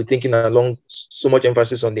 nobody would be thinking along so much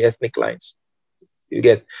emphasis on the ethnic lines. You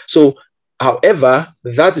get? So, however,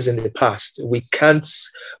 that is in the past. We can't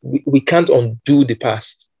undo the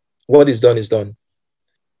past. What is done is done.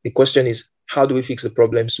 The question is, how do we fix the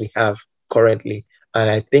problems we have currently? And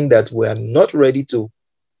I think that we are not ready to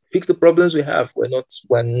fix the problems we have.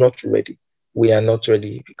 We're not ready. We are not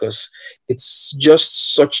ready because it's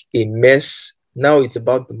just such a mess. Now it's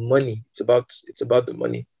about the money. It's about the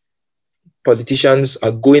money. Politicians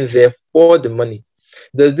are going there for the money.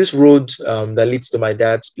 There's this road that leads to my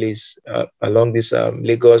dad's place along this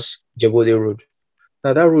Lagos Jebode road.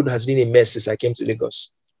 Now that road has been a mess since I came to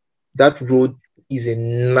Lagos. That road is a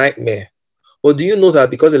nightmare. But do you know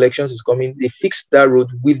that because elections is coming, they fixed that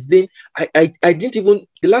road within, I didn't even,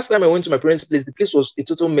 the last time I went to my parents' place, the place was a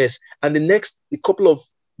total mess. And a couple of,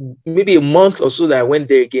 maybe a month or so that I went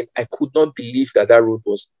there again, I could not believe that road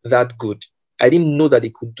was that good. I didn't know that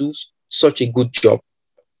they could do such a good job.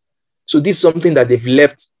 So this is something that they've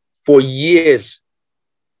left for years.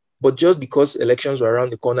 But just because elections were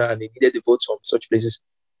around the corner and they needed the votes from such places,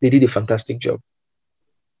 they did a fantastic job.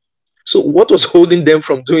 So what was holding them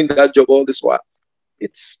from doing that job all this while?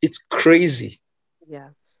 It's crazy. Yeah.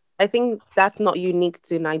 I think that's not unique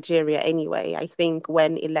to Nigeria anyway. I think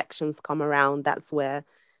when elections come around, that's where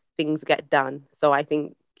things get done. So I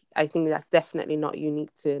think that's definitely not unique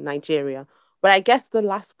to Nigeria. But I guess the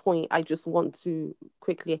last point I just want to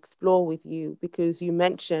quickly explore with you, because you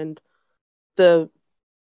mentioned the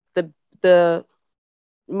the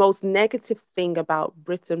most negative thing about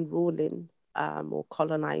Britain ruling or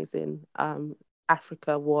colonizing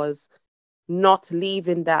Africa was not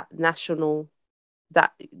leaving that national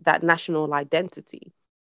identity.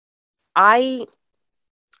 I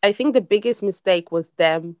think the biggest mistake was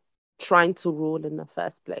them trying to rule in the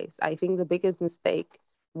first place. I think the biggest mistake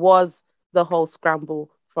was the whole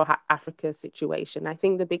scramble for Africa situation. I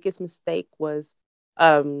think the biggest mistake was,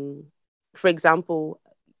 for example,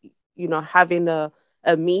 having a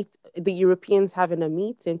the Europeans having a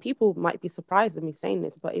meeting. People might be surprised at me saying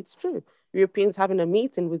this, but it's true. Europeans having a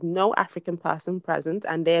meeting with no African person present,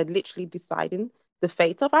 and they're literally deciding the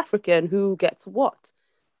fate of Africa and who gets what.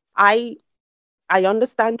 I I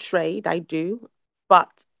understand trade, I do, but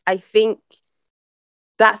I think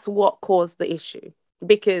that's what caused the issue.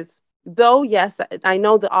 Because though, yes, I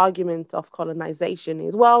know the argument of colonization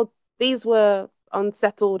is, well, these were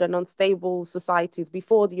unsettled and unstable societies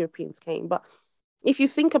before the Europeans came. But if you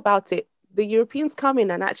think about it, the Europeans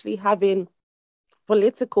coming and actually having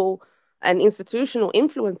political and institutional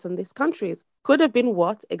influence in these countries could have been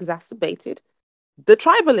what exacerbated the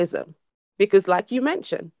tribalism. Because, like you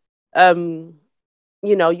mentioned, um,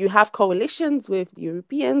 you have coalitions with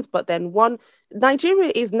Europeans, but then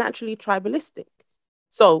Nigeria is naturally tribalistic.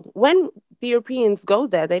 So when the Europeans go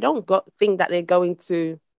there, they don't think that they're going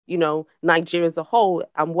to, Nigeria as a whole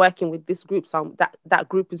and working with this group. So that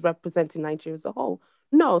group is representing Nigeria as a whole.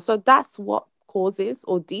 No, so that's what causes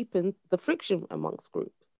or deepens the friction amongst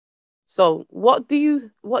groups. So what do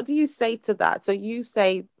you say to that? So you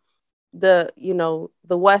say the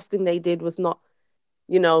worst thing they did was not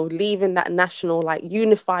leaving that national, like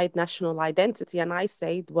unified national identity. And I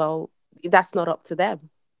say, well, that's not up to them.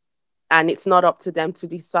 And it's not up to them to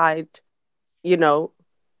decide, you know,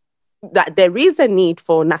 that there is a need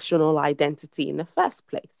for national identity in the first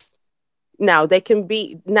place. Now there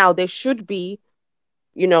should be,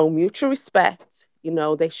 mutual respect,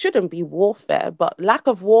 there shouldn't be warfare, but lack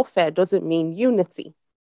of warfare doesn't mean unity.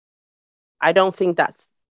 I don't think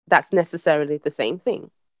that's necessarily the same thing.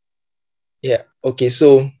 Yeah. Okay.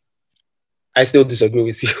 So I still disagree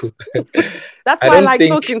with you. That's I why I don't like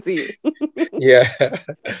think, talking to you. yeah,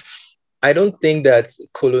 I don't think that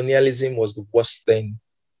colonialism was the worst thing.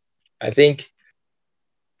 I think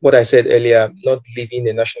what I said earlier, not leaving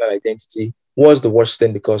the national identity, was the worst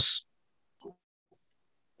thing because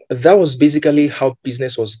that was basically how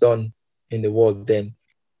business was done in the world then.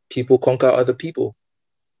 People conquer other people.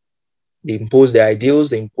 They impose their ideals,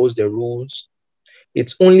 they impose their rules.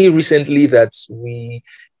 It's only recently that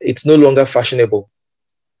it's no longer fashionable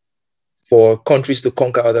for countries to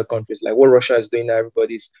conquer other countries, like what Russia is doing now.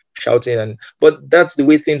 Everybody's shouting, but that's the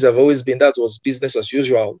way things have always been. That was business as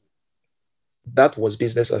usual. That was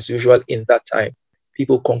business as usual in that time.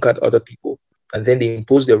 People conquered other people, and then they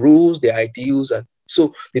imposed their rules, their ideals, and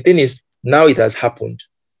so the thing is, now it has happened.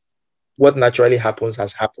 What naturally happens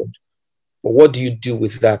has happened. But what do you do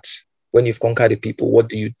with that when you've conquered the people? What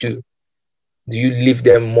do you do? Do you leave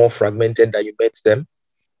them more fragmented than you met them?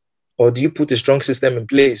 Or do you put a strong system in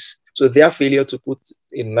place? So their failure to put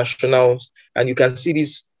in nationals, and you can see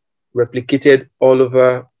this replicated all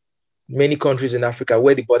over many countries in Africa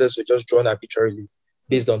where the borders were just drawn arbitrarily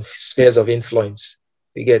based on spheres of influence.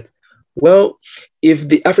 You get, well, if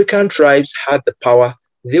the African tribes had the power,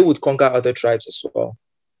 they would conquer other tribes as well.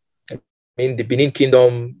 I mean, the Benin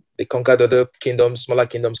Kingdom, they conquered other kingdoms, smaller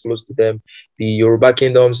kingdoms close to them, the Yoruba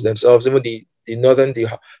kingdoms themselves, even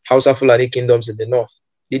the Hausa Fulani kingdoms in the north.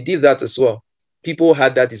 They did that as well. People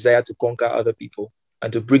had that desire to conquer other people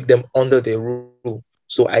and to bring them under their rule.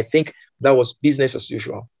 So I think that was business as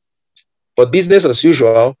usual. But business as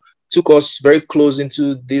usual took us very close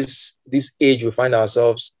into this age we find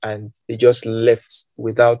ourselves, and they just left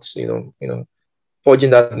without forging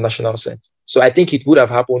that national sense. So I think it would have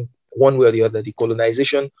happened one way or the other. The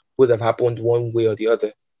colonization would have happened one way or the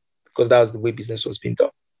other because that was the way business was being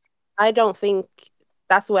done. I don't think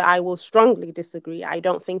that's where I will strongly disagree. I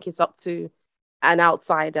don't think it's up to an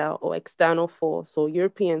outsider or external force or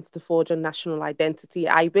Europeans to forge a national identity.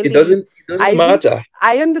 I believe It doesn't matter.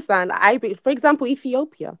 I understand. For example,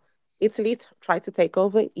 Ethiopia. Italy tried to take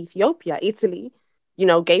over Ethiopia. Italy,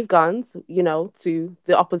 gave guns, to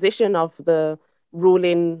the opposition of the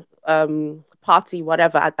ruling party,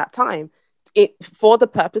 whatever at that time, for the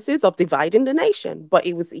purposes of dividing the nation. But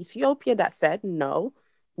it was Ethiopia that said, no,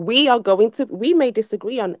 we may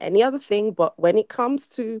disagree on any other thing, but when it comes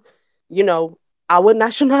to, our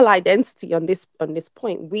national identity on this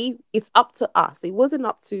point, it's up to us. It wasn't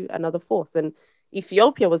up to another force. And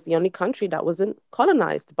Ethiopia was the only country that wasn't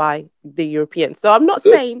colonized by the Europeans. So I'm not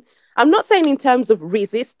saying in terms of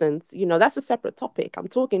resistance, that's a separate topic. I'm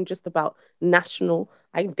talking just about national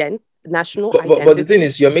identity. But the thing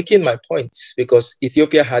is, you're making my point because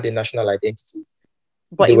Ethiopia had a national identity.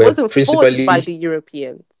 But They it were wasn't forged by principally the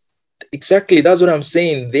Europeans. exactly, that's what I'm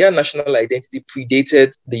saying. Their national identity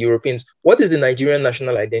predated the Europeans. What is the Nigerian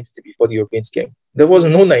national identity before the Europeans came? There was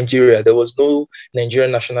no Nigeria. There was no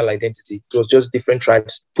Nigerian national identity. It was just different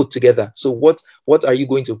tribes put together. So what are you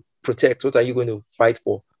going to protect? What are you going to fight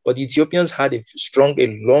for? But the Ethiopians had a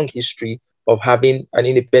long history of having an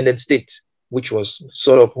independent state. which was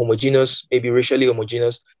sort of homogeneous, maybe racially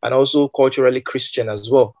homogeneous, and also culturally Christian as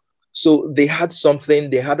well. So they had something,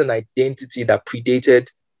 they had an identity that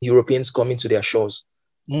predated Europeans coming to their shores.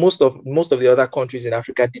 Most of the other countries in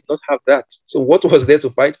Africa did not have that. So what was there to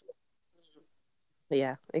fight for?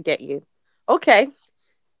 Yeah, I get you. Okay,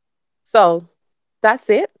 so that's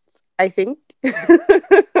it, I think.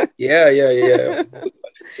 Yeah, yeah, yeah.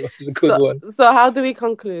 It was a good one. It was a good So, one. so how do we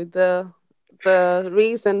conclude? The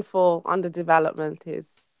reason for underdevelopment is,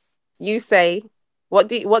 you say,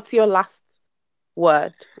 what's your last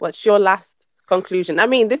word? What's your last conclusion? I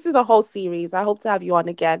mean, this is a whole series. I hope to have you on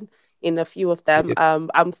again in a few of them. Yeah.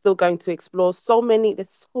 I'm still going to explore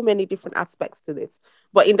there's so many different aspects to this.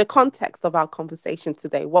 But in the context of our conversation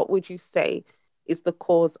today, what would you say is the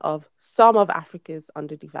cause of some of Africa's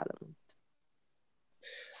underdevelopment?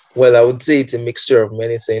 Well, I would say it's a mixture of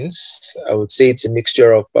many things. I would say it's a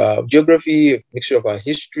mixture of geography, a mixture of our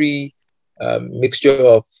history, mixture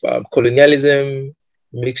of colonialism,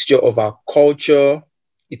 mixture of our culture.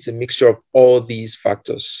 It's a mixture of all these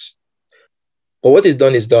factors. But what is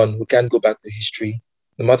done is done. We can't go back to history,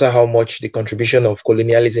 no matter how much the contribution of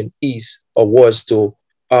colonialism is or was to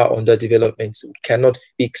our underdevelopment. We cannot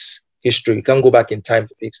fix history. We can't go back in time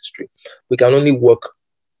to fix history. We can only work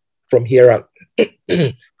from here out.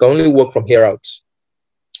 Can only work from here out.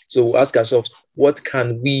 So we'll ask ourselves, what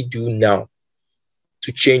can we do now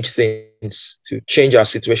to change things, to change our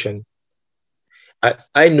situation?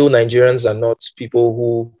 I know Nigerians are not people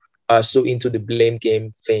who are so into the blame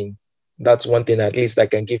game thing. That's one thing at least I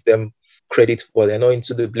can give them credit for. They're not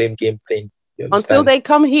into the blame game thing. You Until understand? they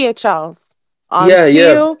come here, Charles. Yeah,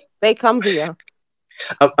 yeah. Until they come here.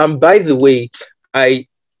 And by the way, I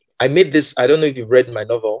made this. I don't know if you've read my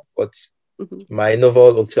novel, but Mhm. my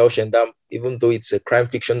novel Hotel Shendam, even though it's a crime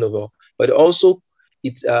fiction novel, but also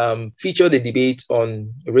it featured a debate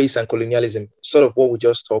on race and colonialism, sort of what we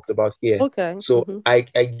just talked about here. Okay. So I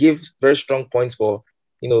give very strong points for,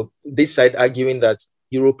 this side arguing that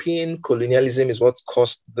European colonialism is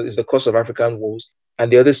the cause of African wars,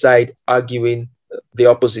 and the other side arguing the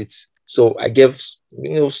opposite. So I gave,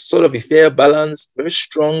 sort of a fair, balanced, very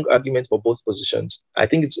strong argument for both positions. I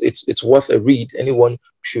think it's worth a read. Anyone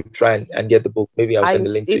should try and get the book. Maybe I'll I send the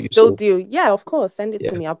link to it you. still So do. Yeah, of course. Send it to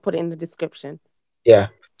yeah, me. I'll put it in the description. yeah.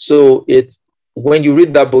 So it's when you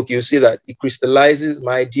read that book, you see that it crystallizes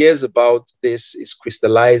my ideas about this is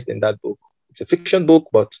crystallized in that book. It's a fiction book,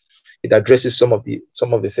 but it addresses some of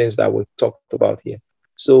the things that we've talked about here.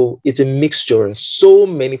 So it's a mixture of so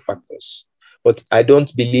many factors. But I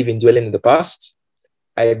don't believe in dwelling in the past.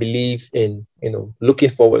 I believe in, looking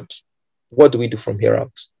forward. What do we do from here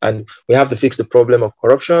out? And we have to fix the problem of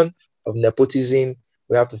corruption, of nepotism.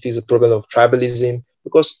 We have to fix the problem of tribalism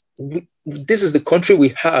because this is the country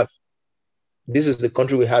we have. This is the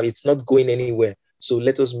country we have. It's not going anywhere. So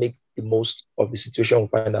let us make the most of the situation we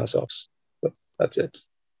find ourselves. So that's it.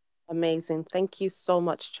 Amazing. Thank you so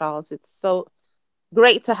much, Charles. It's so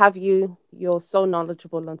great to have you. You're so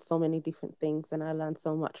knowledgeable on so many different things, and I learned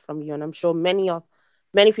so much from you. And I'm sure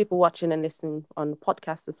many people watching and listening on the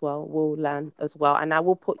podcast as well will learn as well. And I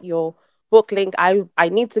will put your book link. I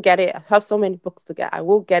need to get it. I have so many books to get. I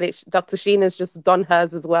will get it. Dr. Sheena's just done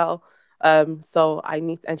hers as well. So I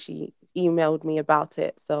need, and she emailed me about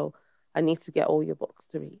it. So I need to get all your books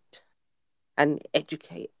to read and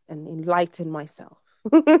educate and enlighten myself.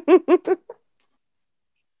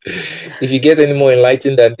 If you get any more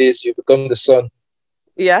enlightened than this, you become the sun.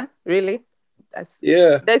 Yeah, really. That's,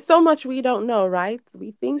 Yeah. there's so much we don't know, right?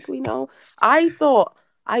 We think we know. I thought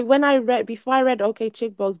when I read before I read OK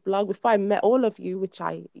Chigbo's blog, before I met all of you, which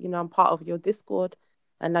I'm part of your Discord,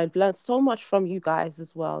 and I've learned so much from you guys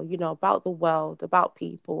as well, about the world, about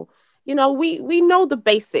people. We know the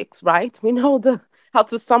basics, right? We know the how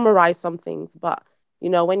to summarize some things, but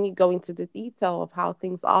when you go into the detail of how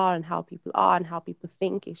things are and how people are and how people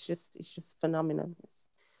think, it's just phenomenal.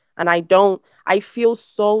 And I feel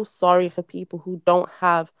so sorry for people who don't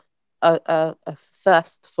have a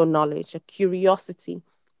thirst for knowledge, a curiosity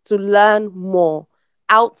to learn more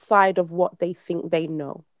outside of what they think they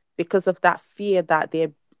know, because of that fear that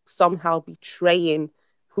they're somehow betraying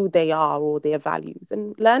who they are or their values.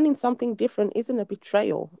 And learning something different isn't a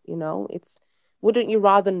betrayal. It's, wouldn't you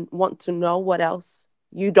rather want to know what else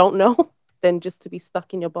you don't know than just to be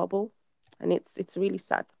stuck in your bubble? And it's really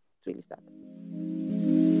sad. It's really sad.